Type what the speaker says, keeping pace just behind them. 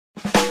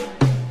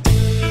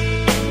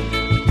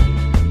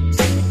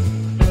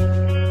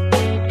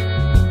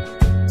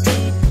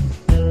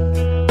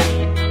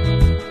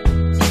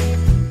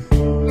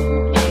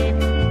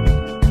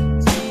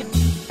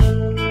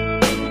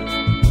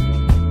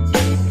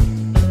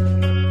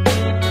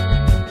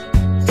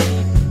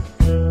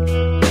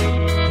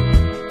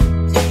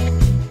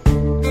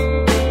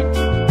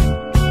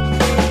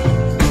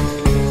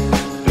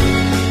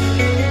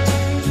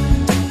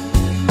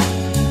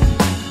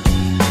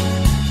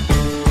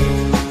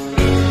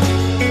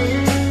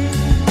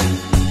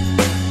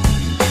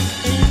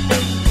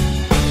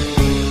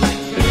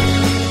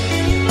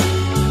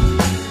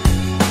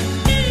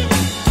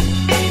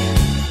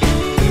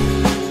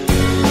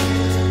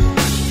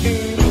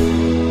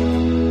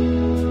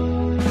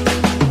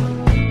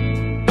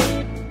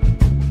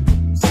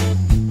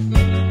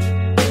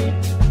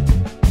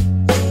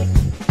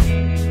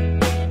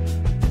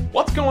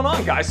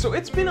so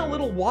it's been a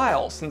little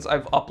while since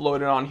I've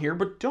uploaded on here,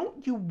 but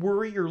don't you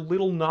worry your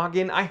little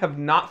noggin, I have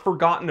not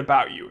forgotten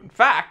about you. In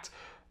fact,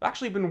 I've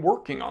actually been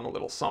working on a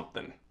little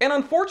something. And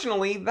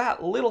unfortunately,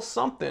 that little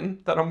something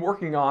that I'm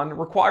working on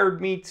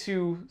required me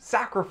to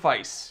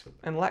sacrifice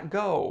and let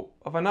go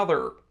of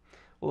another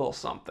little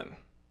something.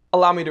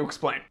 Allow me to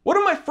explain. One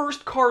of my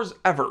first cars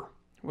ever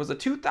was a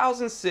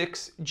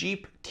 2006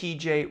 Jeep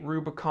TJ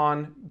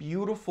Rubicon,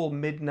 beautiful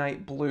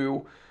midnight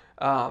blue.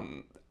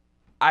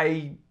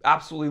 I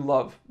absolutely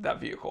love that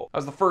vehicle. I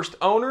was the first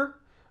owner.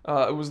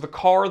 It was the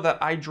car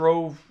that I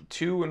drove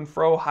to and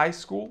fro high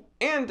school.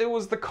 And it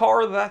was the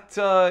car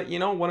that, you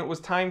know, when it was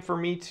time for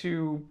me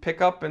to pick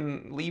up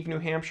and leave New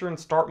Hampshire and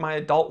start my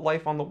adult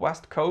life on the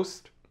West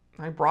Coast,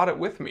 I brought it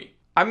with me.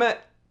 I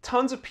met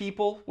tons of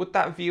people with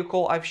that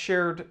vehicle. I've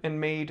shared and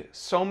made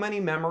so many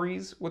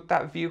memories with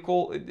that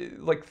vehicle.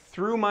 Like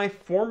through my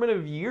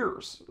formative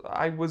years,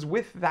 I was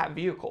with that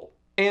vehicle.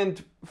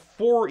 And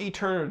for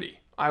eternity,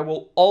 I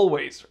will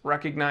always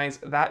recognize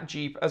that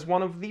Jeep as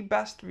one of the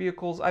best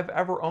vehicles I've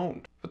ever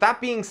owned. But that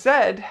being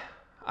said,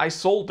 I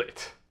sold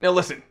it. Now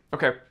listen,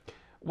 okay,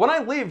 when I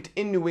lived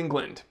in New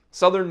England,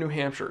 southern New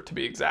Hampshire to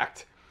be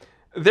exact,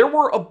 there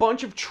were a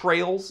bunch of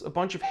trails, a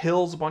bunch of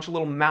hills, a bunch of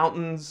little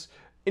mountains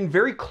in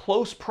very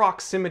close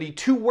proximity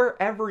to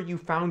wherever you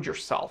found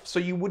yourself. So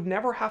you would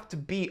never have to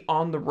be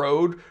on the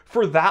road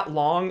for that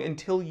long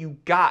until you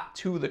got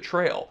to the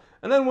trail.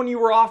 And then when you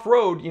were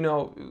off-road, you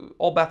know,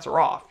 all bets are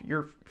off.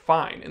 You're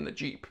fine in the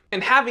Jeep.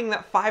 And having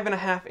that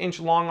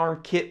 5.5-inch long arm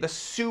kit, the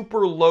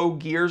super low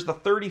gears, the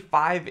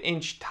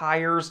 35-inch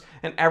tires,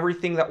 and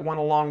everything that went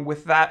along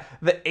with that,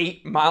 the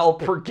 8 mile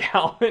per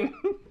gallon.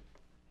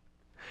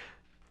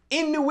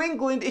 In New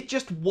England, it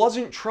just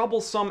wasn't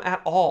troublesome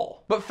at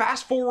all. But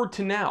fast forward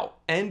to now,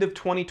 end of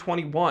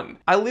 2021.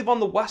 I live on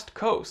the West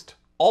Coast.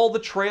 All the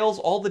trails,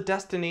 all the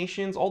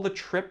destinations, all the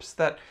trips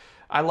that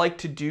I like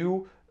to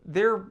do,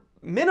 they're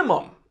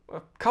minimum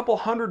a couple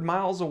 100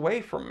 miles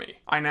away from me.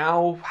 I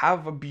now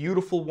have a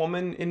beautiful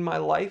woman in my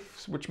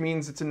life, which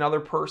means it's another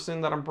person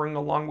that I'm bringing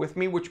along with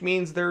me, which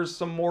means there's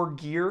some more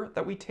gear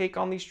that we take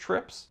on these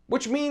trips,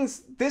 which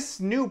means this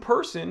new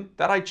person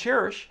that I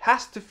cherish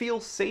has to feel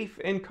safe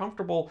and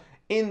comfortable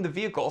in the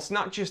vehicle. It's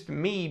not just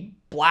me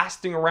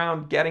blasting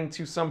around getting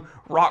to some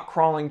rock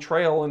crawling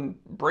trail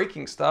and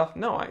breaking stuff.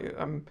 No,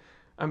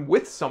 I'm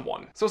with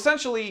someone. So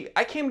essentially,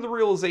 I came to the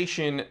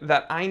realization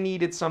that I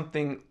needed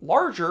something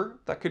larger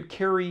that could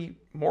carry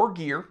more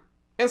gear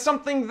and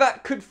something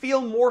that could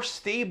feel more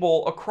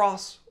stable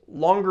across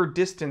longer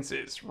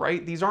distances,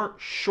 right? These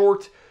aren't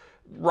short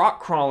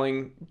rock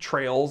crawling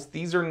trails.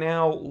 These are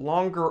now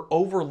longer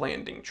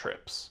overlanding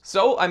trips.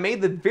 So I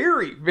made the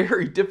very,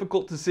 very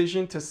difficult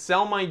decision to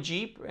sell my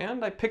Jeep,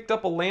 and I picked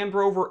up a Land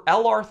Rover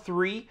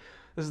LR3.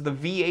 This is the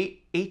V8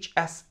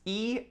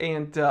 HSE,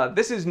 and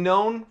this is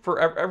known for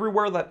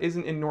everywhere that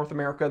isn't in North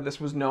America.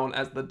 This was known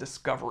as the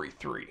Discovery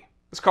 3.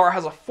 This car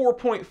has a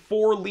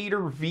 4.4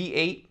 liter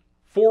V8,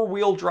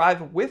 4-wheel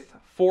drive with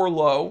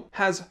 4-low,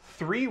 has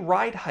 3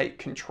 ride height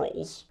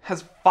controls,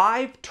 has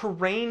 5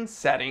 terrain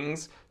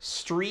settings: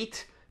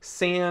 street,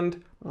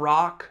 sand,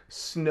 rock,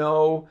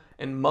 snow,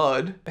 and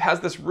mud. It has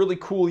this really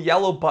cool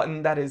yellow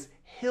button that is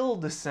hill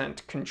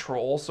descent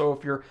control, so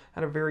if you're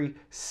at a very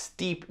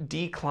steep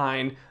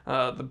decline,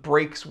 the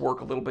brakes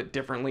work a little bit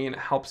differently and it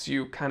helps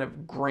you kind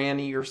of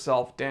granny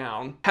yourself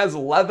down. Has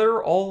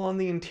leather all on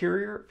the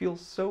interior. It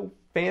feels so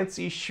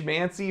fancy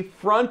schmancy.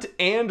 Front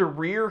and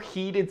rear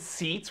heated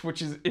seats,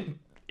 which is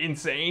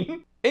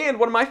insane. And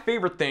one of my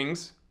favorite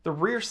things, the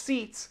rear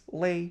seats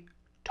lay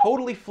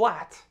totally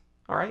flat,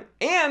 all right?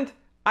 And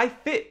I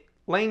fit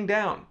laying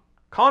down.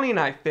 Connie and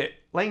I fit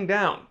laying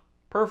down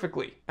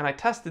perfectly, and I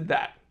tested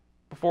that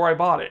before I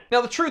bought it. Now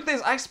the truth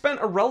is, I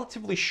spent a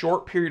relatively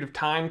short period of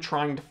time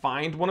trying to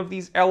find one of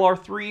these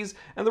LR3s,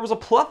 and there was a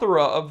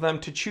plethora of them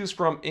to choose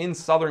from in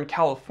Southern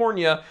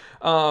California.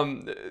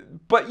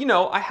 But you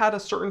know, I had a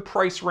certain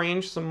price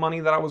range, some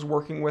money that I was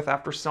working with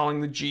after selling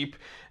the Jeep,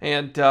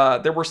 and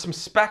there were some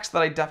specs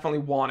that I definitely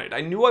wanted.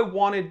 I knew I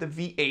wanted the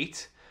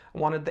V8. I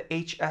wanted the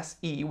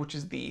HSE, which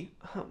is the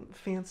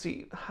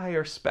fancy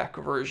higher spec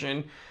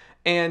version.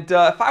 And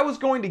if I was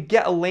going to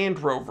get a Land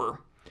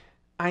Rover,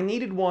 I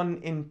needed one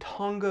in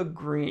Tonga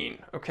green,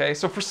 okay?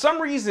 So for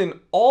some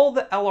reason, all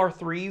the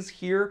LR3s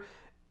here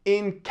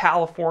in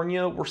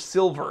California were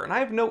silver, and I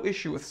have no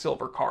issue with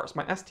silver cars.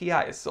 My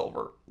STI is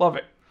silver, love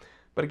it.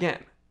 But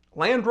again,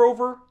 Land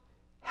Rover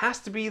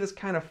has to be this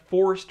kind of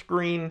forest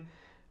green,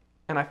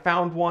 and I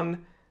found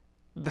one.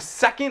 The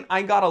second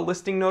I got a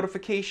listing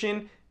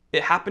notification,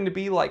 it happened to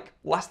be like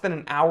less than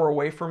an hour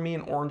away from me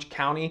in Orange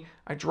County.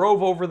 I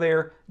drove over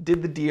there,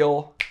 did the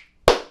deal,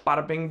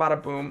 bada bing,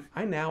 bada boom,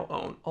 I now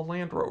own a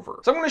Land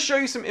Rover. So I'm gonna show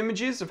you some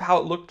images of how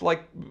it looked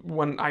like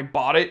when I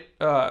bought it.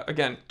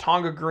 Again,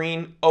 Tonga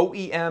green,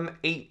 OEM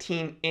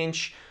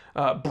 18-inch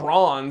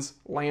bronze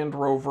Land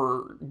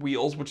Rover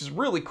wheels, which is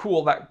really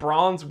cool. That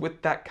bronze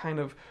with that kind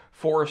of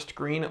forest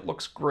green, it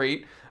looks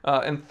great.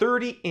 And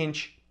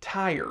 30-inch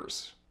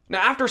tires. Now,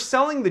 after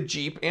selling the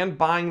Jeep and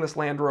buying this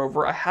Land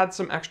Rover, I had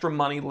some extra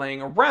money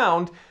laying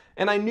around,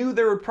 And I knew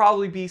there would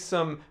probably be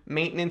some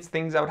maintenance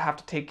things I would have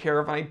to take care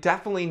of, and I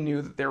definitely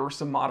knew that there were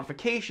some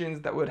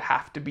modifications that would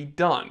have to be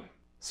done.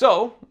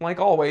 So, like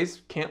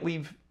always, can't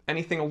leave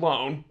anything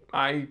alone.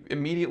 I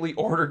immediately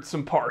ordered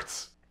some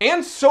parts.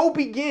 And so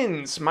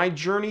begins my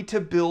journey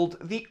to build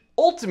the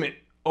ultimate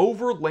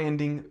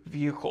overlanding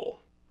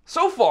vehicle.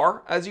 So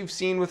far, as you've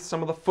seen with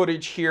some of the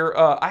footage here,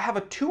 I have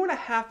a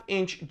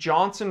 2.5-inch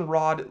Johnson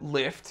rod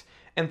lift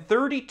and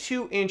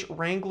 32-inch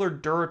Wrangler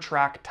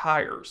Duratrack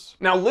tires.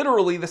 Now,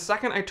 literally, the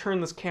second I turn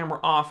this camera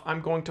off,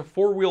 I'm going to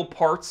 4-Wheel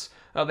Parts.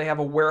 They have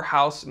a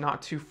warehouse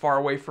not too far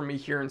away from me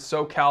here in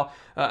SoCal,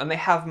 and they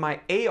have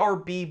my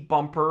ARB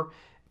bumper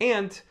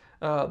and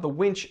the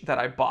winch that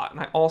I bought.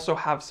 And I also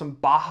have some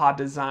Baja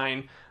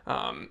Design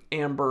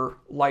amber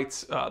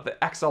lights, the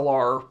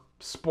XLR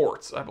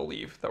Sports, I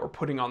believe, that we're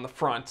putting on the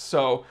front.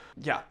 So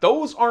yeah,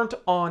 those aren't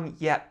on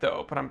yet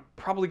though, but I'm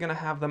probably gonna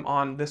have them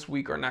on this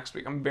week or next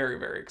week. I'm very,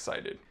 very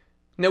excited.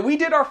 Now, we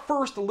did our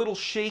first little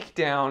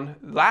shakedown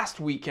last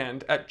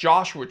weekend at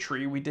Joshua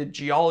Tree. We did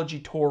Geology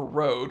Tour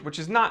Road, which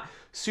is not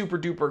super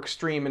duper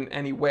extreme in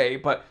any way,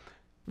 but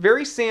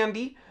very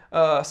sandy.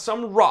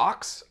 Some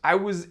rocks. I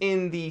was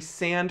in the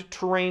sand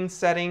terrain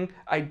setting.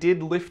 I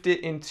did lift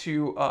it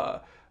into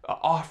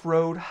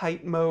off-road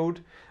height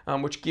mode,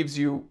 which gives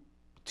you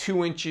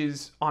 2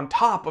 inches on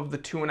top of the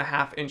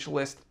 2.5-inch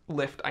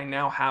lift I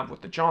now have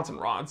with the Johnson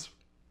rods.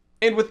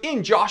 And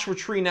within Joshua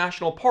Tree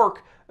National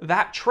Park,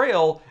 that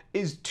trail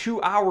is 2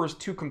 hours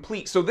to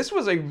complete. So this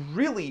was a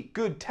really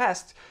good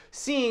test,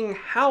 seeing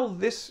how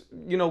this,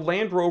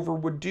 Land Rover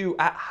would do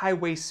at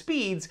highway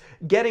speeds,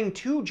 getting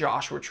to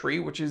Joshua Tree,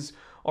 which is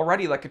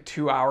already like a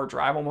 2-hour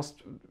drive,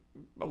 almost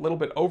a little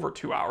bit over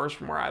 2 hours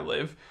from where I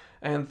live,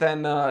 and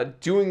then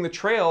doing the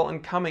trail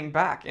and coming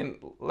back. And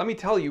let me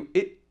tell you,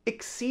 it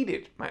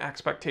exceeded my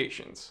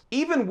expectations.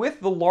 Even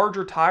with the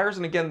larger tires,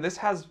 and again, this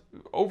has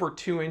over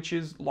 2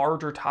 inches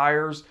larger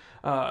tires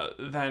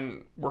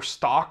than were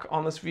stock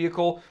on this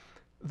vehicle,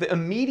 the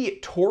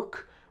immediate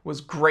torque was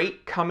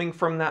great coming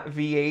from that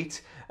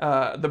V8.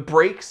 The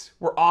brakes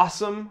were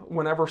awesome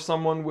whenever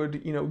someone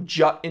would,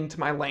 jut into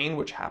my lane,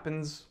 which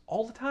happens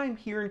all the time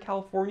here in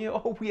California.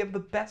 Oh, we have the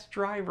best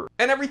driver.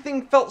 And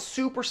everything felt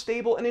super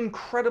stable and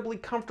incredibly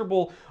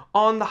comfortable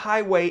on the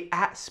highway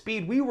at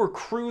speed. We were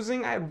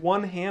cruising. I had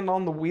one hand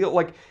on the wheel.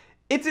 Like,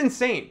 it's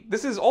insane.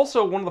 This is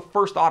also one of the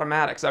first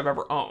automatics I've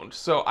ever owned.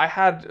 So I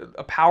had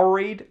a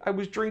Powerade I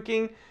was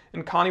drinking,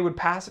 and Connie would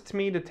pass it to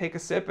me to take a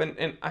sip,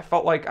 and I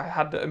felt like I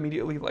had to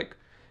immediately,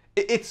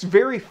 it's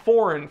very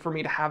foreign for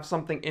me to have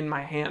something in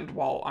my hand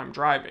while I'm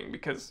driving,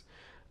 because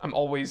I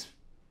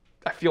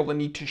feel the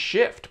need to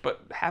shift,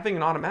 but having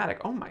an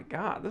automatic, oh my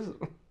God, this is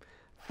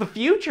the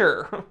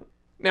future.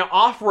 Now,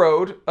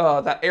 off-road,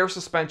 that air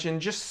suspension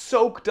just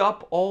soaked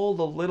up all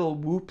the little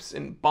whoops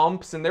and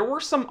bumps, and there were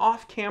some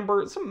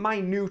off-camber, some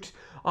minute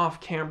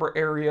off-camber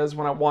areas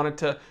when I wanted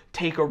to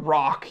take a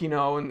rock,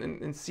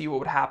 and see what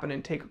would happen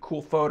and take a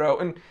cool photo.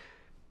 And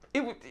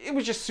it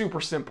was just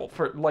super simple.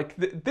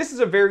 This is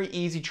a very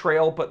easy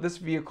trail, but this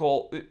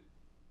vehicle, it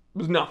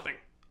was nothing.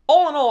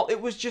 All in all, it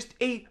was just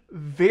a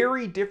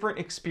very different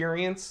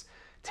experience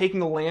taking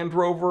the Land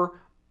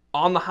Rover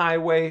on the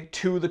highway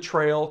to the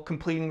trail,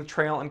 completing the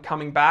trail and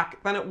coming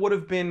back, than it would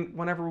have been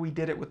whenever we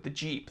did it with the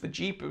Jeep. The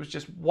Jeep, it was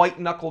just white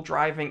knuckle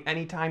driving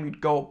anytime you'd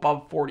go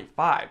above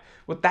 45.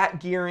 With that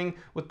gearing,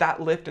 with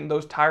that lift and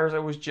those tires,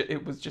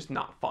 it was just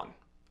not fun.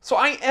 So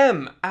I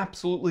am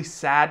absolutely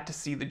sad to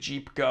see the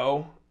Jeep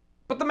go.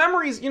 But the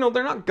memories,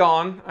 they're not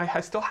gone. I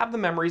still have the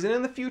memories, and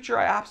in the future,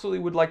 I absolutely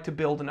would like to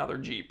build another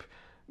Jeep.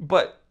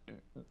 But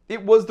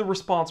it was the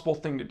responsible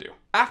thing to do.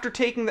 After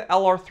taking the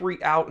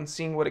LR3 out and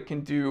seeing what it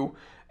can do,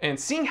 and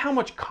seeing how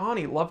much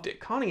Connie loved it.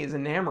 Connie is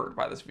enamored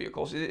by this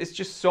vehicle. It's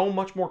just so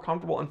much more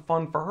comfortable and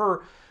fun for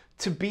her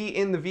to be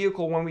in the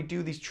vehicle when we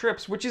do these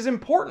trips, which is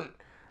important,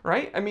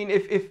 right? I mean,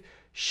 if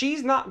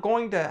she's not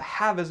going to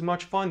have as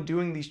much fun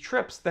doing these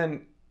trips,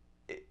 then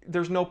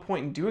there's no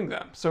point in doing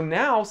them. So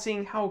now,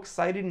 seeing how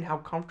excited and how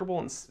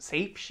comfortable and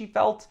safe she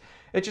felt,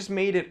 it just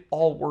made it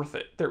all worth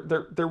it.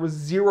 There was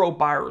zero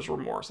buyer's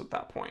remorse at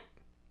that point.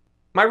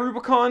 My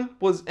Rubicon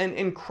was an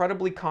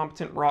incredibly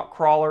competent rock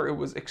crawler. It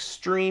was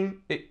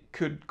extreme. It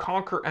could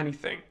conquer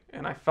anything.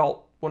 And I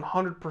felt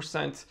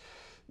 100%,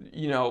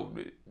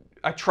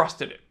 I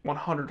trusted it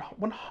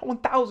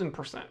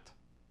 1000%.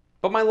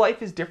 But my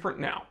life is different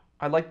now.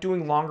 I like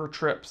doing longer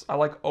trips. I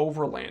like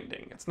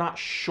overlanding. It's not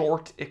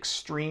short,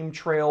 extreme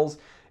trails.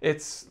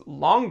 It's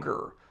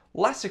longer,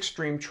 less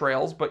extreme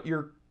trails, but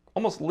you're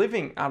almost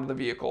living out of the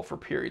vehicle for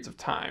periods of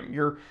time.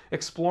 You're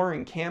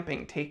exploring,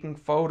 camping, taking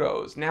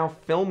photos, now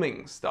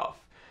filming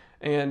stuff.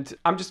 And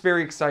I'm just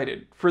very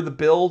excited for the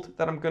build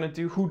that I'm gonna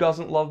do. Who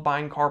doesn't love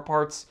buying car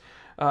parts?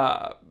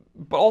 But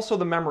also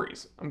the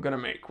memories I'm gonna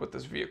make with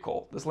this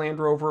vehicle. This Land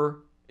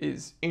Rover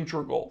is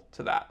integral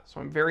to that. So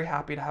I'm very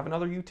happy to have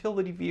another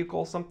utility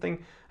vehicle,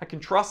 something I can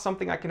trust,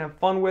 something I can have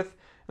fun with,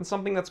 and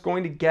something that's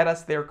going to get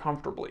us there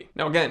comfortably.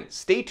 Now again,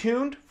 stay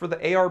tuned for the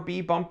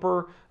ARB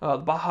bumper, the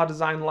Baja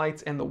Design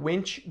lights, and the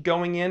winch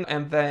going in.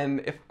 And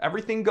then if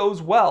everything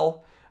goes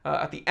well,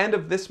 at the end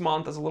of this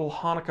month, as a little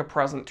Hanukkah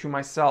present to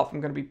myself,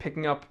 I'm going to be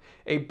picking up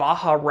a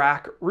Baja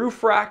Rack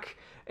roof rack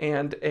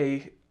and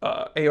a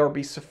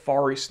ARB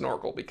Safari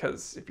snorkel,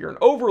 because if you're an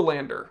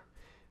overlander,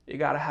 you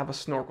got to have a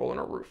snorkel and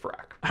a roof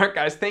rack. All right,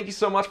 guys, thank you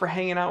so much for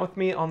hanging out with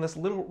me on this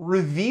little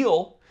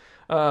reveal.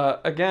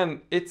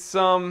 Again, it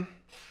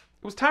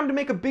was time to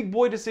make a big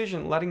boy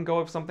decision, letting go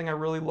of something I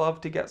really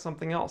love to get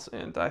something else,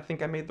 and I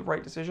think I made the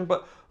right decision.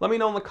 But let me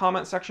know in the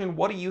comment section,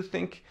 what do you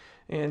think?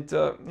 And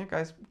yeah,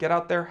 guys, get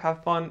out there,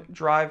 have fun,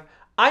 drive.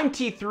 I'm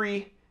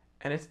T3,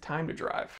 and it's time to drive.